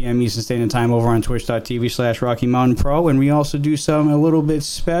 9 p.m. Eastern Standard Time over on twitch.tv/Rocky Mountain Pro. And we also do something a little bit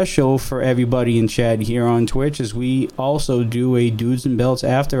special for everybody in chat here on Twitch, as we also do a Dudes and Belts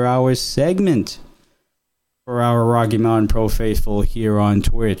After Hours segment for our Rocky Mountain Pro faithful here on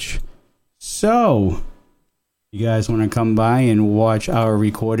Twitch. So, you guys want to come by and watch our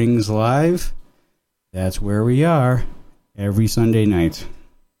recordings live? That's where we are every Sunday night,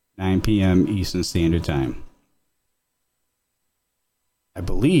 9 p.m. Eastern Standard Time. I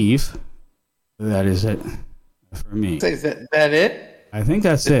believe that is it for me. Is that it? I think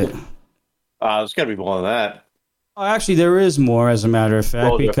that's it. There's got to be more than that. Oh, actually, there is more, as a matter of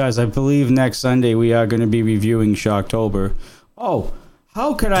fact, because I believe next Sunday we are going to be reviewing Shocktober. Oh,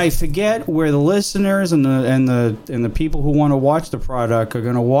 how could I forget where the listeners and the people who want to watch the product are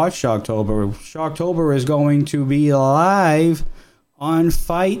going to watch Shocktober? Shocktober is going to be live on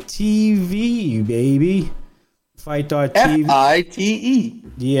Fight TV, baby. Fight.tv. FITE.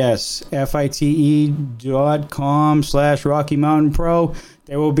 Yes, FITE.com/Rocky Mountain Pro.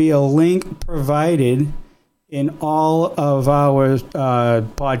 There will be a link provided in all of our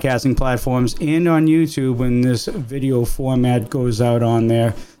podcasting platforms and on YouTube when this video format goes out on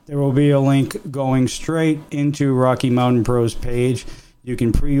there. There will be a link going straight into Rocky Mountain Pro's page. You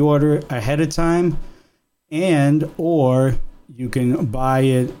can pre-order ahead of time, or you can buy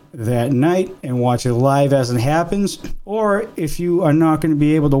it that night and watch it live as it happens. Or if you are not going to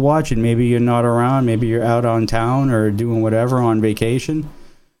be able to watch it, maybe you're not around, maybe you're out on town or doing whatever on vacation,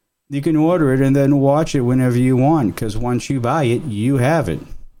 you can order it and then watch it whenever you want, because once you buy it, you have it.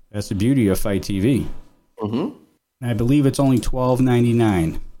 That's the beauty of Fight TV. Mm-hmm. And I believe it's only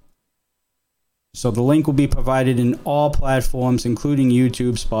 $12.99. So the link will be provided in all platforms, including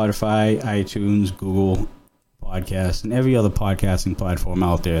YouTube, Spotify, iTunes, Google Podcasts, and every other podcasting platform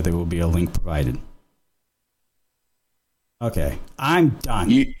out there. There will be a link provided. Okay, I'm done.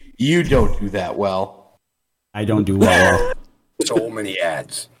 You don't do that well. I don't do well. So many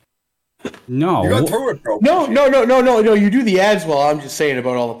ads. No. You got through it, bro. No. You do the ads well. I'm just saying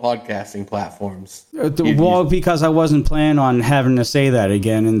about all the podcasting platforms. Well, because I wasn't planning on having to say that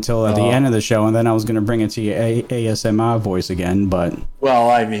again until at the end of the show, and then I was going to bring it to your ASMR voice again. But well,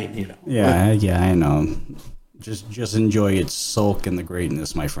 I mean, you know. Yeah, I know. Just enjoy its sulk in the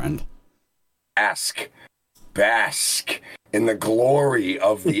greatness, my friend. Bask in the glory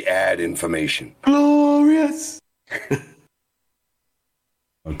of the ad information. Glorious.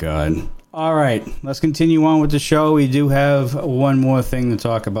 Oh, God. All right, let's continue on with the show. We do have one more thing to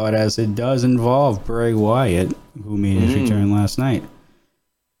talk about, as it does involve Bray Wyatt, who made his return last night.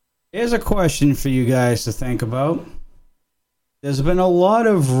 Here's a question for you guys to think about. There's been a lot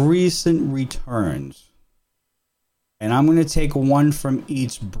of recent returns, and I'm going to take one from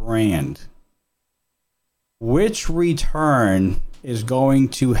each brand. Which return is going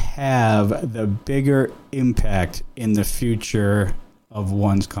to have the bigger impact in the future of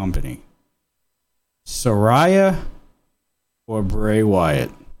one's company? Saraya or Bray Wyatt?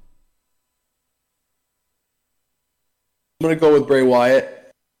 I'm going to go with Bray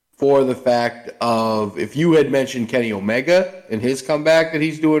Wyatt for the fact of, if you had mentioned Kenny Omega and his comeback that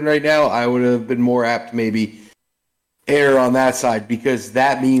he's doing right now, I would have been more apt to maybe err on that side, because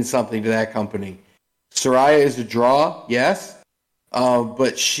that means something to that company. Saraya is a draw, yes,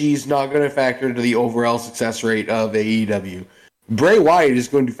 but she's not going to factor into the overall success rate of AEW. Bray Wyatt is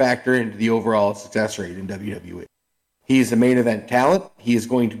going to factor into the overall success rate in WWE. He is a main event talent. He is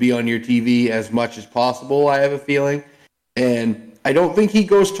going to be on your TV as much as possible, I have a feeling. And I don't think he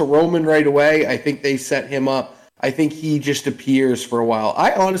goes to Roman right away. I think they set him up. I think he just appears for a while.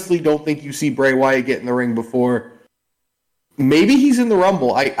 I honestly don't think you see Bray Wyatt get in the ring before. Maybe he's in the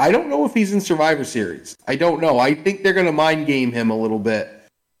Rumble. I don't know if he's in Survivor Series. I don't know. I think they're going to mind game him a little bit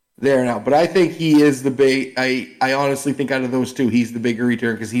there now. But I think he is the big... I honestly think out of those two, he's the bigger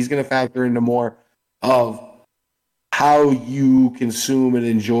return, because he's going to factor into more of how you consume and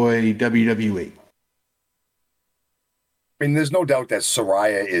enjoy WWE. I mean, there's no doubt that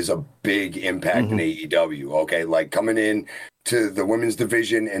Soraya is a big impact in AEW. Okay, like coming in to the women's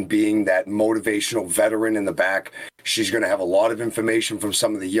division and being that motivational veteran in the back, she's going to have a lot of information from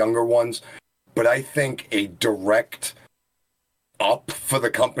some of the younger ones. But I think a direct up for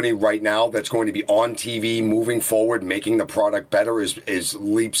the company right now that's going to be on TV moving forward, making the product better is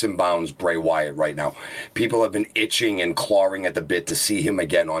leaps and bounds Bray Wyatt right now. People have been itching and clawing at the bit to see him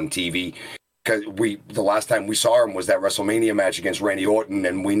again on TV. Because the last time we saw him was that WrestleMania match against Randy Orton,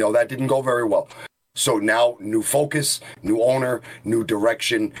 and we know that didn't go very well. So now, new focus, new owner, new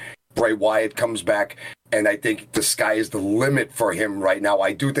direction. Bray Wyatt comes back, and I think the sky is the limit for him right now.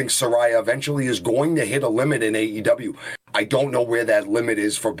 I do think Saraya eventually is going to hit a limit in AEW. I don't know where that limit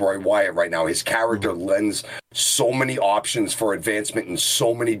is for Bray Wyatt right now. His character lends so many options for advancement in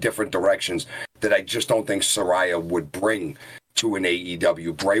so many different directions that I just don't think Saraya would bring to an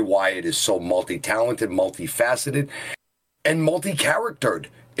AEW. Bray Wyatt is so multi-talented, multifaceted, and multi-charactered,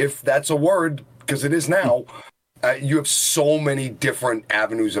 if that's a word, because it is now. You have so many different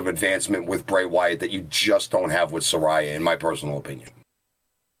avenues of advancement with Bray Wyatt that you just don't have with Saraya, in my personal opinion.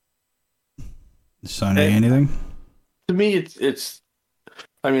 Sunday, anything? To me, it's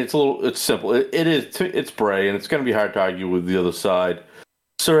simple. It's Bray, and it's going to be hard to argue with the other side.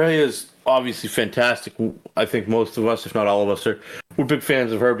 Saraya is obviously fantastic. I think most of us, if not all of us, we're big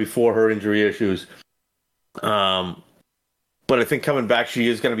fans of her before her injury issues. But I think coming back, she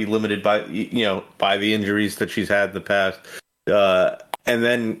is going to be limited by the injuries that she's had in the past, and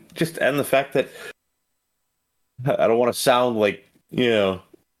then the fact that I don't want to sound like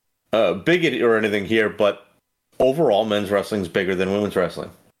bigot or anything here, but overall, men's wrestling is bigger than women's wrestling.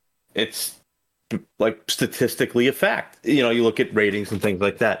 It's like statistically a fact. You look at ratings and things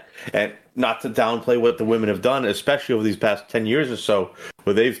like that, and not to downplay what the women have done, especially over these past 10 years or so,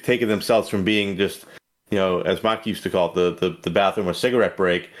 where they've taken themselves from being just, as Mike used to call it, the bathroom or cigarette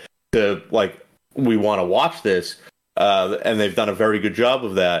break, to like, we want to watch this, and they've done a very good job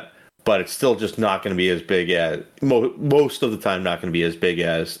of that. But it's still just not going to be as big as most of the time. Not going to be as big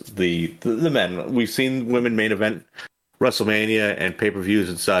as the men. We've seen women main event WrestleMania and pay-per-views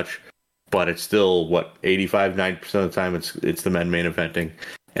and such, but it's still 85-90% of the time it's the men main eventing,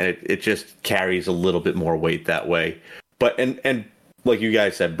 and it just carries a little bit more weight that way. But and like you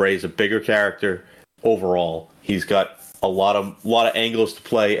guys said, Bray's a bigger character overall. He's got a lot of angles to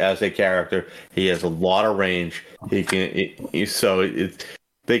play as a character. He has a lot of range. They can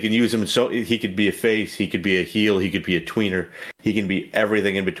use him so he could be a face, he could be a heel, he could be a tweener, he can be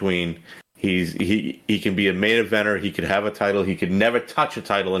everything in between. He can be a main eventer. He could have a title. He could never touch a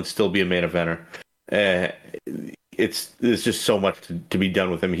title and still be a main eventer. There's just so much to be done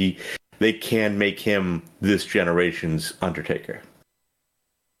with him. They can make him this generation's Undertaker.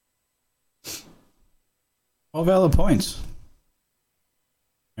 All valid points.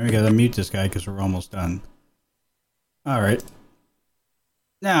 And we gotta mute this guy because we're almost done. All right.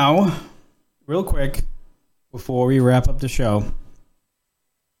 Now, real quick, before we wrap up the show,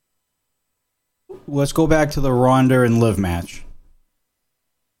 let's go back to the Ronda and Liv match.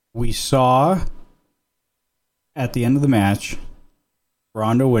 We saw at the end of the match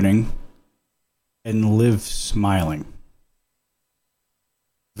Ronda winning and Liv smiling.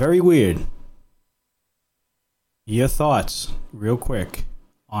 Very weird. Your thoughts, real quick,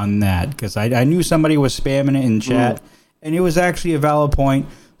 on that? Because I knew somebody was spamming it in chat, and it was actually a valid point,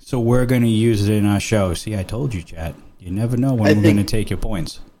 so we're going to use it in our show. See, I told you, chat. You never know when we're going to take your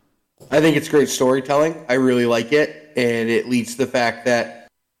points. I think it's great storytelling. I really like it, and it leads to the fact that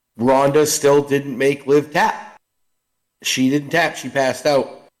Ronda still didn't make Liv tap. She didn't tap. She passed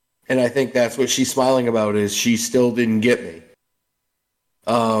out, and I think that's what she's smiling about, is she still didn't get me.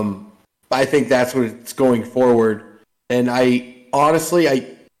 I think that's what it's going forward, and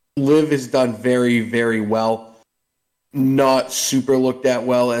Liv has done very, very well. Not super looked at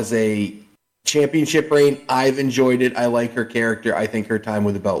well as a championship reign. I've enjoyed it. I like her character. I think her time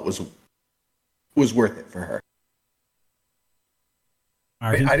with the belt was worth it for her.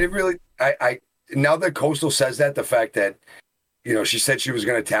 I didn't really. I now that Coastal says that, the fact that she said she was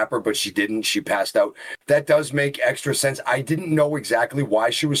going to tap her, but she didn't. She passed out. That does make extra sense. I didn't know exactly why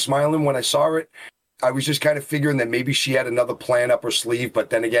she was smiling when I saw it. I was just kind of figuring that maybe she had another plan up her sleeve,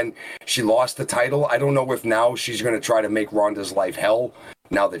 but then again, she lost the title. I don't know if now she's going to try to make Ronda's life hell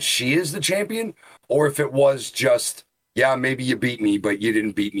now that she is the champion, or if it was just, maybe you beat me, but you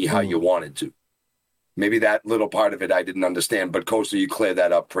didn't beat me how you wanted to. Maybe that little part of it I didn't understand, but Coastal, you cleared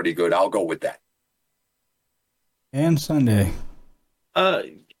that up pretty good. I'll go with that. And Sunday.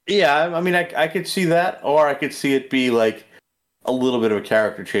 I mean, I could see that, or I could see it be like, a little bit of a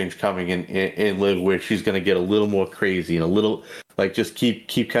character change coming in Liv, where she's going to get a little more crazy and a little like just keep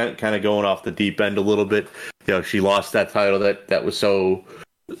kind of going off the deep end a little bit. She lost that title that was so,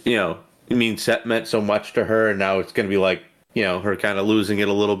 meant so much to her, and now it's going to be like, her kind of losing it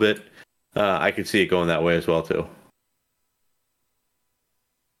a little bit. I could see it going that way as well too.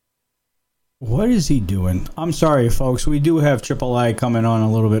 What is he doing? I'm sorry, folks. We do have Triple I coming on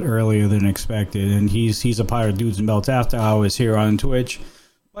a little bit earlier than expected, and he's a part of Dudes and Belts After Hours here on Twitch.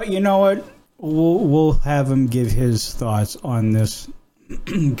 But you know what? We'll have him give his thoughts on this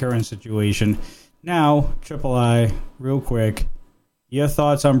current situation. Now, Triple I, real quick, your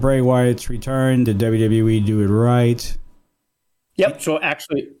thoughts on Bray Wyatt's return? Did WWE do it right? Yep. So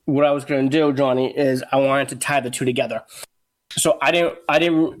actually, what I was going to do, Johnny, is I wanted to tie the two together. So I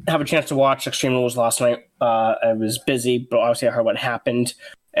didn't have a chance to watch Extreme Rules last night. I was busy, but obviously I heard what happened.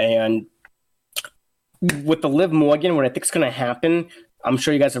 And with the Liv Morgan, what I think is going to happen, I'm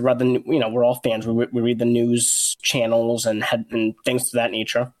sure you guys have read we're all fans. We read the news channels and things to that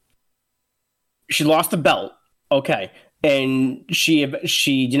nature. She lost the belt, okay, and she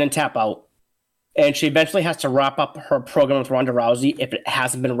didn't tap out, and she eventually has to wrap up her program with Ronda Rousey if it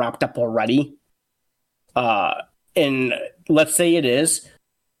hasn't been wrapped up already. And let's say it is.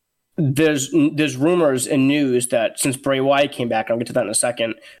 There's rumors and news that since Bray Wyatt came back, and I'll get to that in a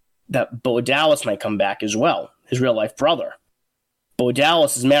second, that Bo Dallas might come back as well, his real life brother. Bo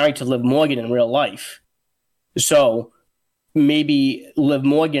Dallas is married to Liv Morgan in real life. So maybe Liv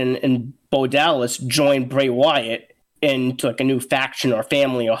Morgan and Bo Dallas join Bray Wyatt into like a new faction or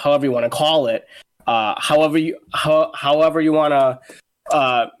family or however you want to call it. However you want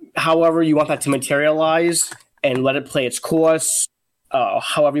that to materialize and let it play its course,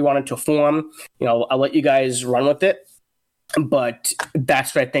 however you want it to form. I'll let you guys run with it. But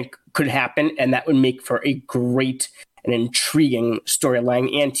that's what I think could happen, and that would make for a great and intriguing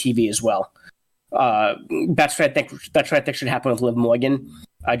storyline and TV as well. That's what I think should happen with Liv Morgan.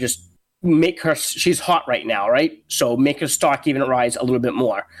 I just make her. She's hot right now, right? So make her stock even rise a little bit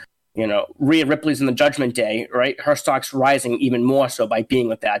more. Rhea Ripley's in the Judgment Day, right? Her stock's rising even more so by being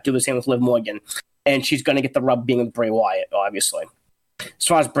with that. Do the same with Liv Morgan, and she's going to get the rub being with Bray Wyatt, obviously. As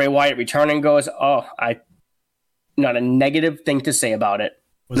far as Bray Wyatt returning goes, not a negative thing to say about it.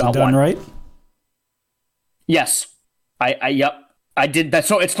 Was it done right? Yes. I did that.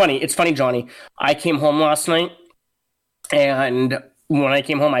 So it's funny, Johnny. I came home last night, and when I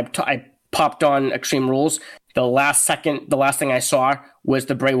came home, I popped on Extreme Rules. The last thing I saw was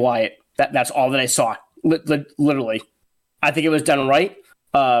the Bray Wyatt. That's all that I saw. Literally, I think it was done right.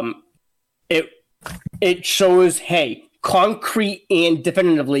 It shows, hey, concrete and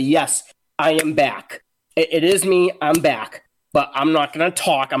definitively, yes, I am back. It is me. I'm back, but I'm not going to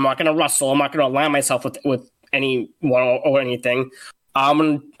talk. I'm not going to wrestle. I'm not going to align myself with anyone or anything. I'm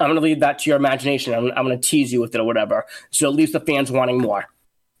going to leave that to your imagination. I'm going to tease you with it or whatever. So it leaves the fans wanting more.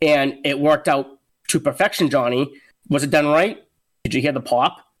 And it worked out to perfection, Johnny. Was it done right? Did you hear the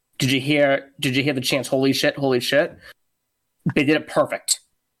pop? Did you hear the chants, holy shit, holy shit? They did it perfect.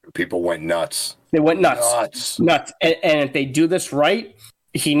 People went nuts. They went nuts. And if they do this right,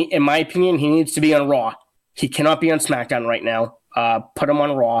 in my opinion, he needs to be on Raw. He cannot be on SmackDown right now. Put him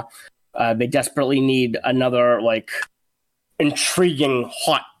on Raw. They desperately need another intriguing,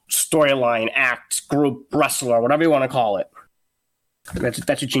 hot storyline, act, group, wrestler, whatever you want to call it. That's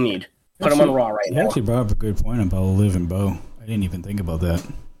what you need. Put him on Raw right now. You actually brought up a good point about Liv and Bo. I didn't even think about that.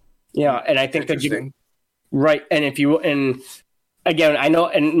 Yeah, and I think that right. And again, I know,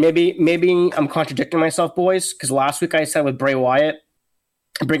 and maybe I'm contradicting myself, boys, because last week I said with Bray Wyatt,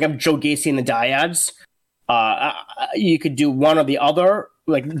 bring up Joe Gacy and the Dyads. You could do one or the other,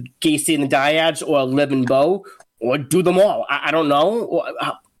 like Gacy and the Dyads, or Liv and Bo, or do them all. I don't know,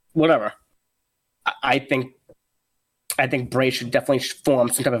 whatever. I think Bray should definitely form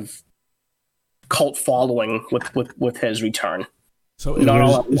some type of cult following with his return. So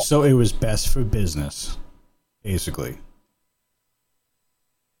it was best for business, basically.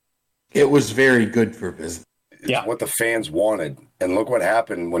 It was very good for business. It's what the fans wanted. And look what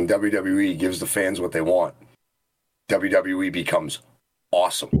happened when WWE gives the fans what they want. WWE becomes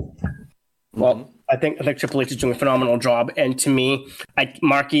awesome. Well, I think Triple H is doing a phenomenal job. And to me,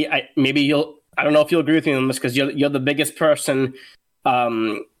 Marky, I don't know if you'll agree with me on this, because you're the biggest person.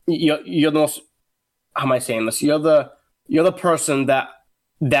 You're the most, how am I saying this? You're the person that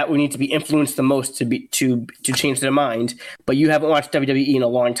we need to be influenced the most to change their mind. But you haven't watched WWE in a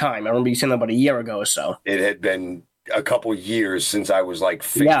long time. I remember you saying that about a year ago or so. It had been a couple years since I was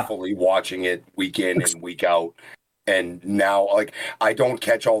faithfully watching it week in and week out. And now, I don't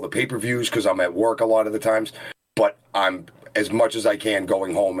catch all the pay-per-views because I'm at work a lot of the times, but I'm as much as I can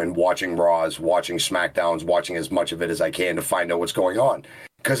going home and watching Raws, watching SmackDowns, watching as much of it as I can to find out what's going on.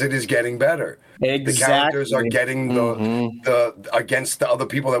 Because it is getting better. Exactly. The characters are getting the against the other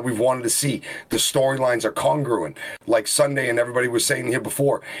people that we've wanted to see. The storylines are congruent. Like Sunday, and everybody was saying here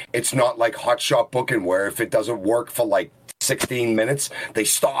before, it's not like hot shot booking where if it doesn't work for like 16 minutes, they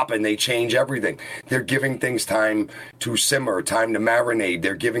stop and they change everything. They're giving things time to simmer, time to marinate.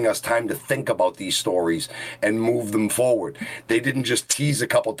 They're giving us time to think about these stories and move them forward. They didn't just tease a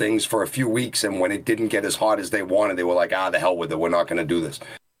couple things for a few weeks, and when it didn't get as hot as they wanted, they were like, the hell with it. We're not going to do this.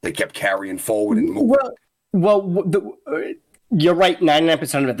 They kept carrying forward and moving. You're right,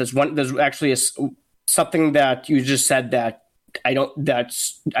 99% of it. There's actually something that you just said that I don't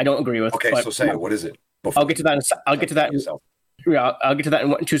agree with. Okay, so say it. What is it? I'll get to that. I'll get to that. Yeah, I'll get to that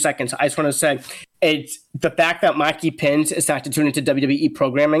in 2 seconds. I just want to say it's the fact that Mikey Pins is not to tune into WWE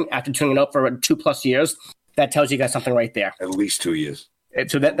programming after tuning out for 2+ years. That tells you guys something right there. At least 2 years.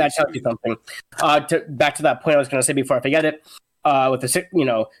 So that tells you something. Back to that point I was going to say before I forget it. With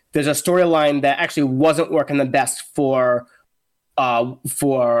the there's a storyline that actually wasn't working the best for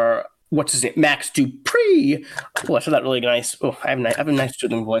what's his name? Max Dupree. Oh, I said that really nice. Oh, I have a nice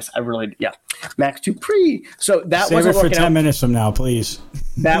soothing voice. Max Dupree. So that Save wasn't it for working 10 out. minutes from now, please.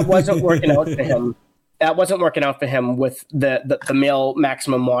 That wasn't working out for him. That wasn't working out for him with the male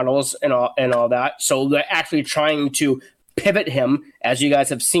maximum models and all that. So they're actually trying to pivot him, as you guys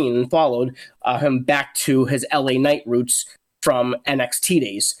have seen and followed, him back to his LA Knight roots from NXT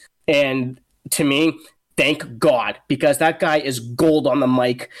days. And to me, thank God, because that guy is gold on the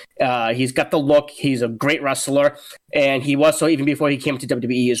mic. He's got the look. He's a great wrestler, and he was so even before he came to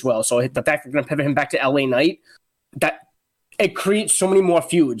WWE as well. So the fact that they're going to pivot him back to LA Knight, that it creates so many more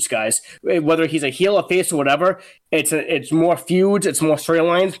feuds, guys. Whether he's a heel or face or whatever, it's more feuds, it's more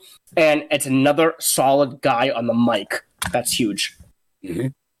storylines, and it's another solid guy on the mic. That's huge. Mm-hmm.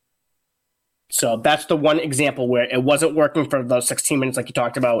 So that's the one example where it wasn't working for those 16 minutes like you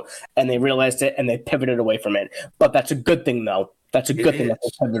talked about, and they realized it and they pivoted away from it. But that's a good thing, though. That's a good thing that they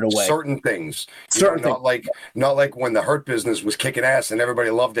pivoted away. Certain things. Not like when the Hurt Business was kicking ass and everybody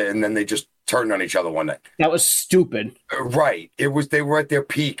loved it, and then they just turned on each other one night. That was stupid. Right. They were at their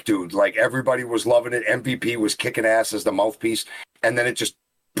peak, dude. Like everybody was loving it. MVP was kicking ass as the mouthpiece, and then it just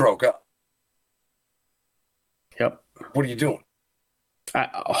broke up. Yep. What are you doing?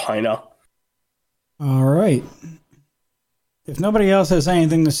 I know. All right. If nobody else has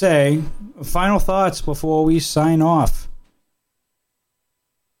anything to say, final thoughts before we sign off.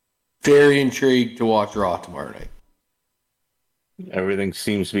 Very intrigued to watch Raw tomorrow night. Everything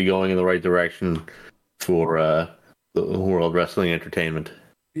seems to be going in the right direction for the World Wrestling Entertainment.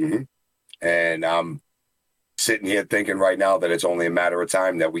 Mm-hmm. And I'm sitting here thinking right now that it's only a matter of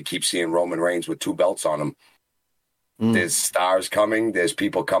time that we keep seeing Roman Reigns with 2 belts on him. There's stars coming. There's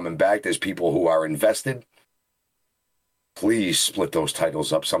people coming back. There's people who are invested. Please split those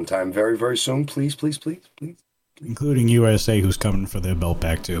titles up sometime very, very soon. Please, please, please, please. Including USA, who's coming for their belt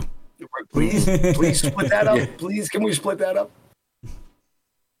back, too. Please split that up. Please, can we split that up?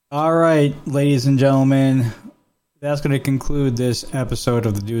 All right, ladies and gentlemen, that's going to conclude this episode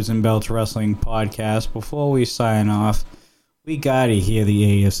of the Dudes and Belts Wrestling Podcast. Before we sign off, we got to hear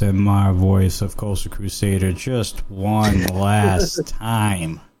the ASMR voice of Coastal Crusader just one last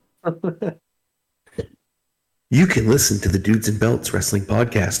time. You can listen to the Dudes and Belts Wrestling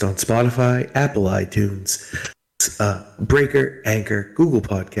Podcast on Spotify, Apple iTunes, Breaker, Anchor, Google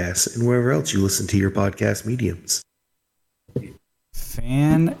Podcasts, and wherever else you listen to your podcast mediums.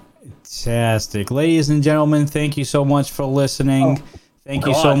 Fantastic. Ladies and gentlemen, thank you so much for listening. Thank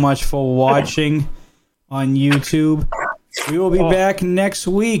you so much for watching on YouTube. We will be back next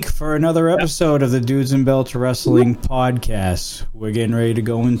week for another episode of the Dudes and Belts Wrestling Podcast. We're getting ready to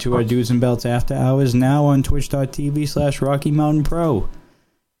go into our Dudes and Belts After Hours now on twitch.tv/Rocky Mountain Pro.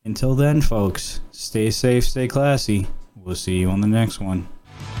 Until then, folks, stay safe, stay classy. We'll see you on the next one.